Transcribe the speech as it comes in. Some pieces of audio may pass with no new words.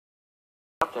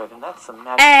out there, then that's some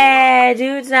magic. Hey,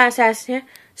 dude, it's not Assassin here.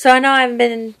 So I know I haven't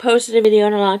been posted a video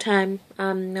in a long time.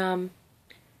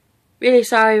 Really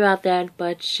sorry about that,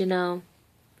 but you know,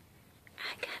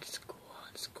 I got school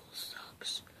and school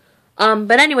sucks.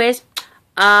 But anyways,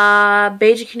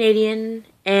 Beijing Canadian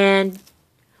and,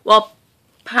 well,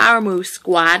 Power Move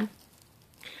Squad.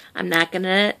 I'm not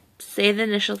gonna say the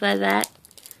initials of that.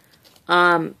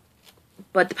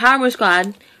 But the Power Move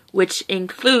Squad, which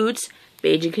includes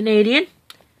Beijing Canadian,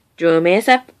 Jerome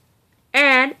ASF,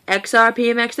 and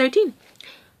XRPMX13.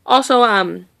 Also,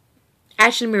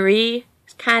 Ashley Marie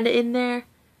is kind of in there.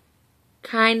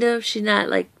 Kind of. She's not,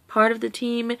 like, part of the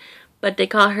team, but they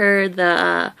call her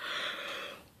the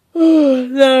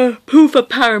poof of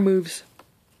power moves.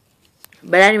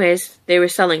 But anyways, they were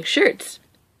selling shirts.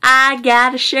 I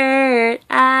got a shirt.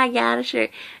 I got a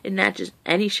shirt. And not just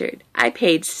any shirt. I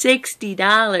paid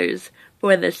 $60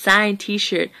 for the signed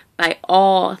t-shirt by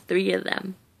all three of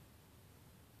them.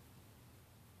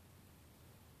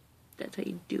 That's how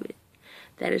you do it.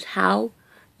 That is how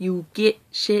you get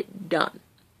shit done.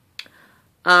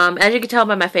 As you can tell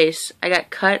by my face, I got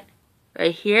cut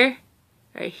right here,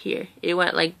 right here. It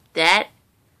went like that,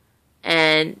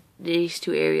 and these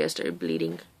two areas started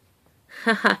bleeding.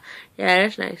 Haha, yeah,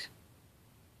 that's nice.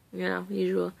 You know,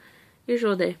 usual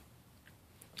day.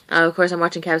 Of course, I'm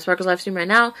watching Cab Sparkles live stream right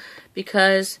now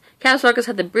because Cab Sparkles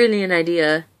had the brilliant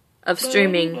idea of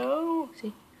streaming.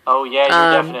 See? Oh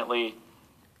yeah, you're definitely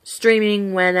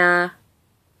streaming when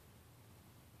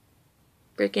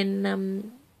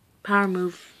freaking Power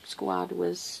Move Squad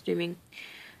was streaming.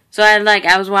 So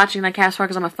I was watching like Cab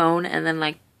Sparkles on my phone and then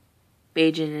like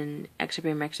Beijing and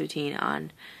XRPMX routine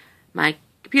on my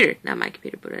computer. Not my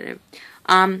computer, but whatever.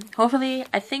 Hopefully,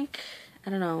 I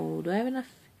don't know, do I have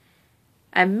enough?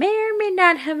 I may or may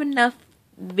not have enough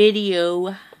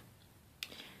video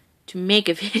to make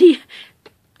a video.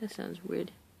 That sounds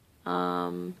weird.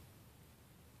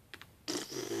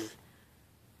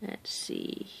 Let's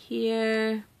see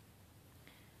here.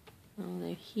 Oh,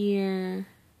 they're here.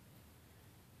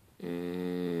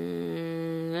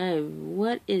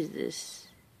 What is this?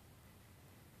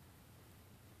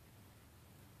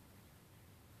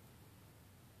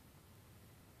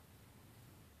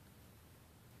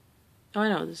 Oh, I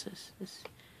know what this is.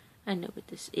 I know what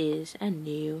this is. I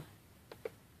knew.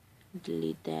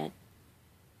 Delete that.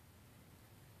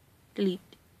 Delete.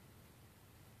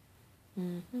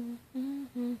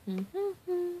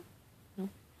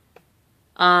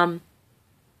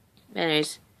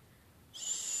 Anyways.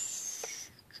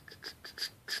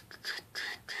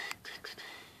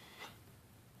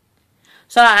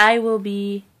 So I will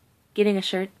be getting a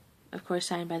shirt, of course,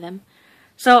 signed by them.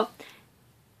 So,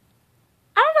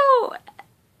 I don't know,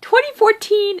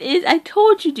 2014 is, I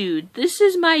told you, dude, this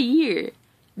is my year.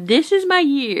 This is my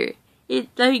year. It's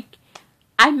like,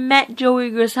 I met Joey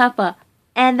Graceffa,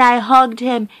 and I hugged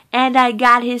him, and I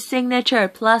got his signature,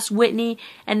 plus Whitney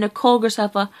and Nicole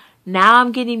Graceffa. Now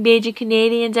I'm getting Beijing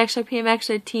Canadians,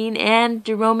 XRPMX13, and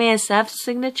Jerome ASF's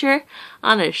signature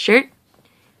on a shirt.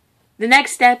 The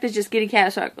next step is just getting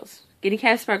Cab Sparkles. Getting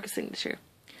Cab Sparkles' signature.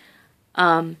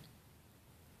 Where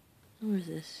is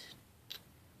this?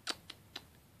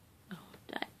 Oh,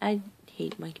 I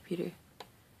hate my computer.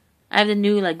 I have the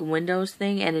new like Windows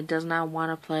thing, and it does not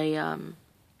want to play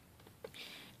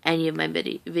any of my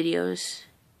videos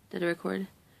that I record.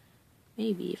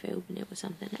 Maybe if I open it with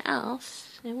something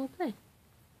else, it will play.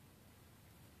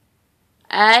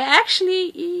 I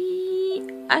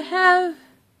have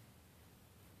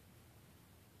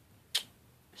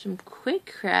some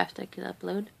quick craft I could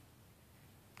upload.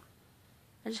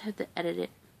 I just have to edit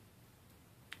it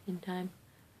in time.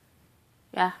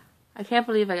 Yeah, I can't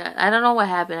believe I don't know what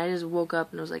happened. I just woke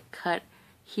up and it was like cut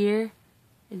here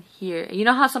and here. You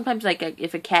know how sometimes like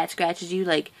if a cat scratches you,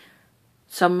 like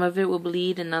some of it will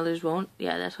bleed and others won't?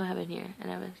 Yeah, that's what happened here.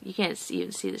 And you can't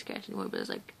even see the scratch anymore, but it's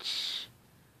like, shh.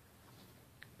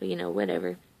 But you know,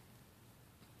 whatever.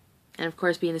 And of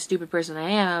course, being the stupid person I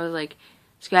am, I was like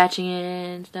scratching it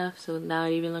and stuff, so now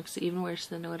it even looks even worse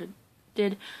than what it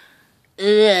did.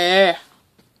 Ugh.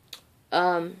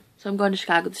 So I'm going to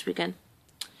Chicago this weekend.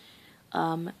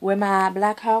 Wear my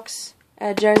Blackhawks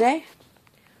jersey.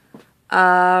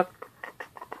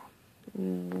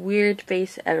 Weird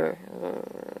face error.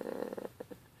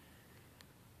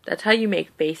 That's how you make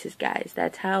faces, guys.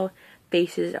 That's how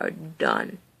faces are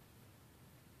done.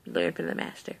 Learn from the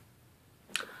master.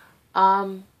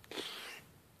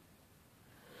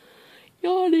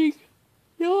 Yawning.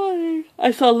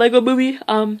 I saw Lego Movie.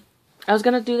 I was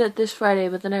gonna do that this Friday,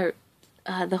 but then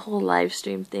the whole live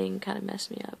stream thing kind of messed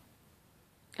me up.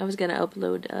 I was gonna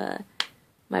upload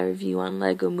my review on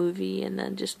Lego Movie, and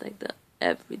then just like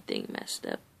everything messed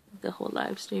up the whole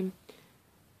live stream.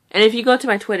 And if you go to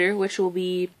my Twitter, which will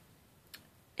be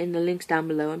in the links down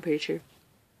below, I'm pretty sure.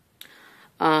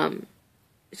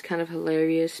 It's kind of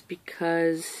hilarious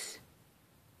because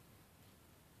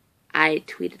I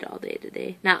tweeted all day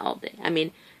today. Not all day. I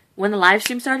mean, when the live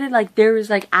stream started, like, there was,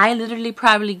 like, I literally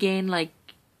probably gained, like,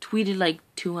 tweeted, like,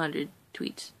 200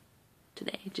 tweets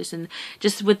today.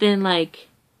 Just within, like,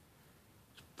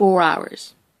 4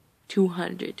 hours.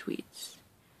 200 tweets.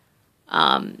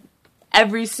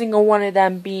 Every single one of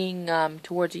them being,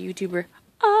 towards a YouTuber.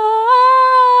 Ah!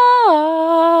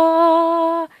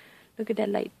 Look at that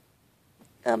light.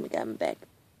 Oh my god, I'm back.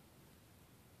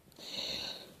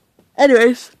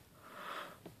 Anyways.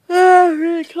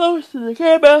 Really close to the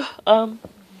camera.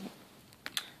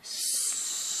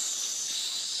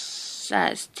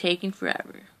 That's taking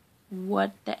forever.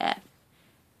 What the F?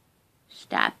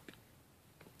 Stop.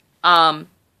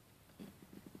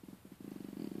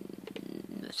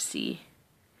 Let's see.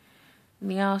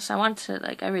 Anything else? I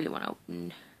really want to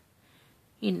open,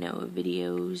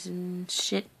 videos and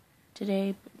shit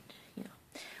today. But,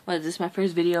 well, this is my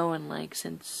first video in, like,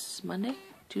 since Monday?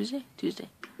 Tuesday? Tuesday.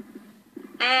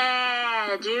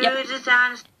 Dude, yep.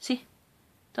 See?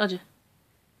 Told you.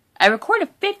 I recorded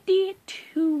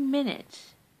 52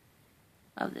 minutes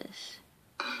of this.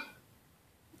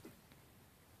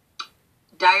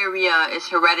 Diarrhea is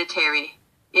hereditary.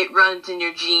 It runs in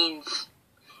your genes.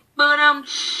 But, alright,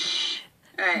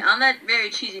 on that very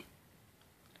cheesy...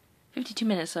 52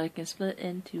 minutes, so I can split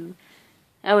into...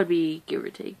 That would be, give or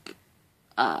take.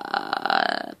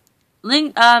 Comment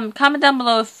down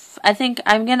below if... I think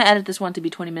I'm gonna edit this one to be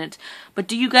 20 minutes. But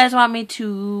do you guys want me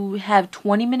to have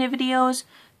 20-minute videos?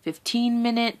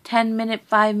 15-minute, 10-minute,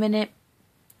 5-minute,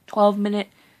 12-minute...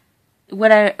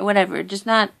 Whatever. Just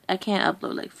not... I can't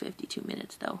upload, like, 52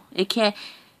 minutes, though. It can't...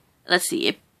 Let's see.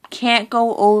 It can't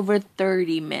go over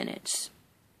 30 minutes.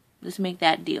 Let's make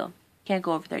that deal. Can't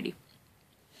go over 30.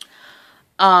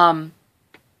 And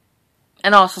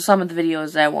also some of the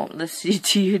videos I won't listen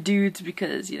to you dudes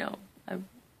because,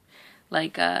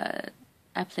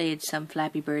 I played some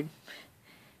Flappy Bird.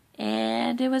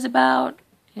 And it was about...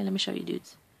 Here, let me show you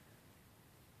dudes.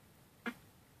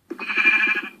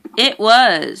 It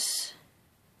was...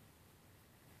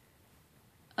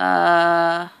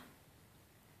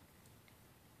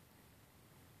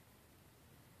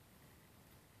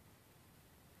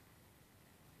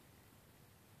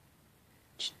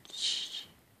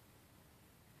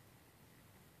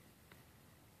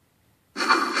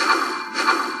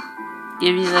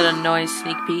 Give you a little noise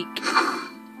sneak peek. No,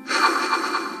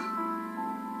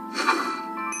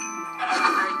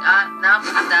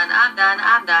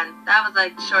 I'm done. That was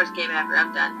like the shortest game ever.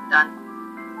 I'm done.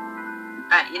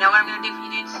 Alright, you know what I'm gonna do for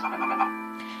you dudes?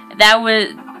 That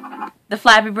was... The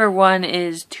Flappy Bird one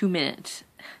is 2 minutes.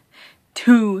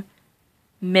 2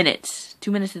 minutes.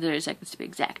 2 minutes and 30 seconds to be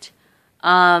exact.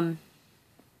 So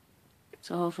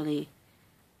hopefully,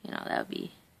 that would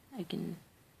be... I can...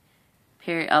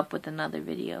 pair it up with another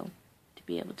video to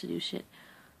be able to do shit.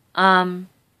 So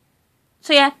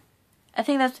yeah, I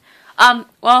think that's,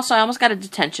 well, so I almost got a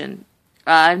detention.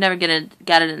 I've never got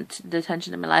a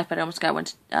detention in my life, but I almost got one,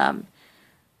 I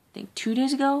think 2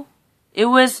 days ago? It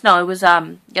was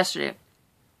yesterday.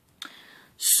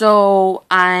 So,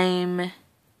 I'm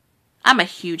a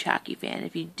huge hockey fan,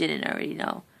 if you didn't already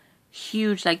know.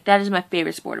 Huge, like, that is my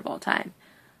favorite sport of all time.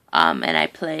 And I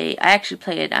actually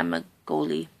play it, I'm a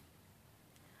goalie.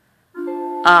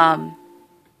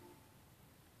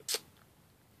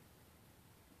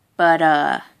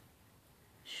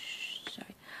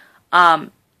 Sorry.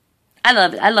 I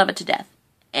love it. I love it to death.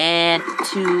 And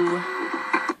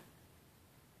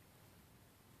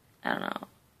I don't know.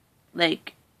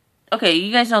 Like, okay,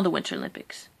 you guys know the Winter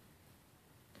Olympics.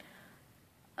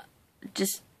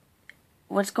 Just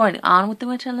what's going on with the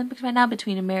Winter Olympics right now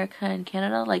between America and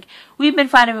Canada? Like, we've been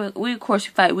fighting. Of course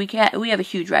we fight. We have a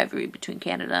huge rivalry between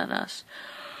Canada and us.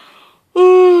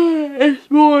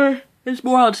 It's more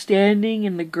outstanding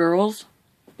in the girls.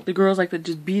 The girls like to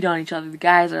just beat on each other. The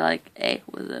guys are like, hey,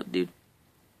 what's up, dude?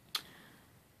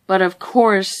 But of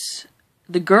course,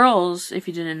 the girls, if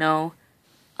you didn't know,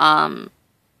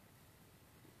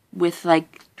 with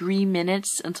like 3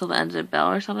 minutes until the end of the bell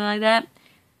or something like that,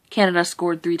 Canada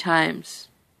scored 3 times.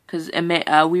 Because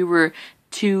we were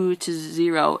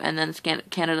 2-0, and then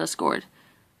Canada scored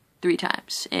 3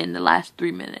 times in the last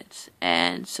 3 minutes.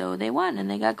 And so they won, and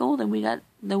they got gold, and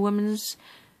the women's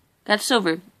got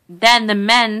silver. Then the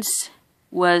men's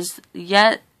was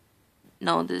this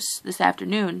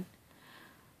afternoon.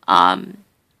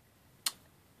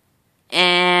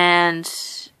 And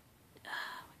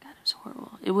oh my god, it was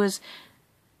horrible.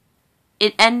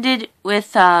 It ended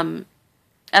with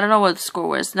I don't know what the score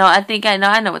was. No, I think I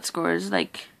know what the score is,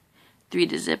 like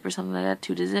 3-0 or something like that,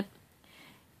 2-0.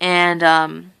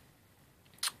 And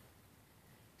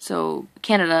so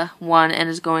Canada won and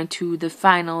is going to the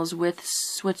finals with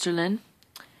Switzerland.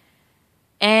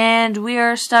 And we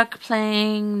are stuck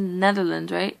playing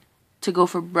Netherlands, right? To go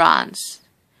for bronze.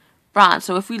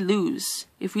 So if we lose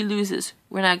this,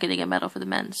 we're not getting a medal for the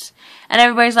men's. And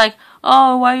everybody's like,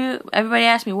 oh, everybody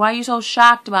asked me, why are you so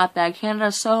shocked about that?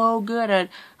 Canada's so good at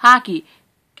hockey.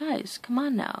 Guys, come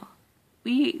on now.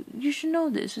 You should know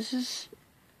this. This is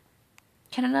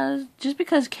Canada. Just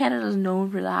because Canada's known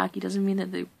for the hockey doesn't mean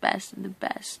that they're best and the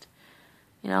best.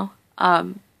 You know?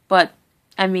 But,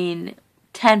 I mean,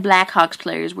 10 Blackhawks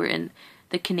players were in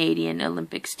the Canadian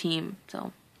Olympics team.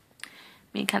 So, I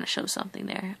mean, it kind of shows something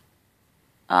there.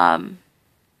 But,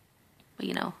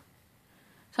 you know.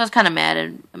 So I was kind of mad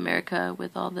at America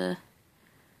with all the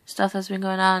stuff that's been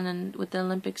going on and with the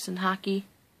Olympics and hockey.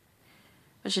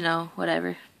 But, you know,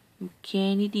 whatever. What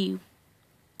can you do?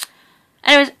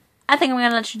 Anyways, I think I'm going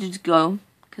to let you just go.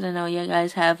 Because I know you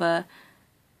guys have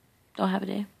don't have a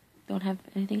day. Don't have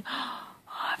anything. Oh,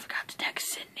 I forgot to text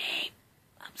Sydney.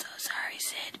 I'm so sorry,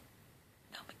 Sid.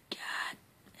 Oh my god.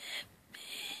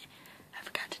 I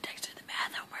forgot to text her the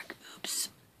math homework. Oops.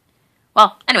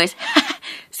 Well, anyways.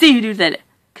 See you dudes later.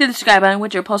 Click the subscribe button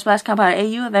with your post-blast compound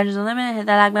AU, Avengers Unlimited, hit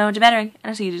that like button with your bettering,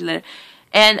 and I'll see you dudes later.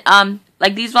 And,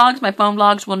 like these vlogs, my phone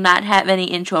vlogs will not have any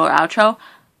intro or outro,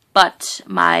 but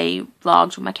my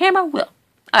vlogs with my camera will.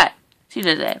 Alright, see you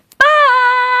guys later.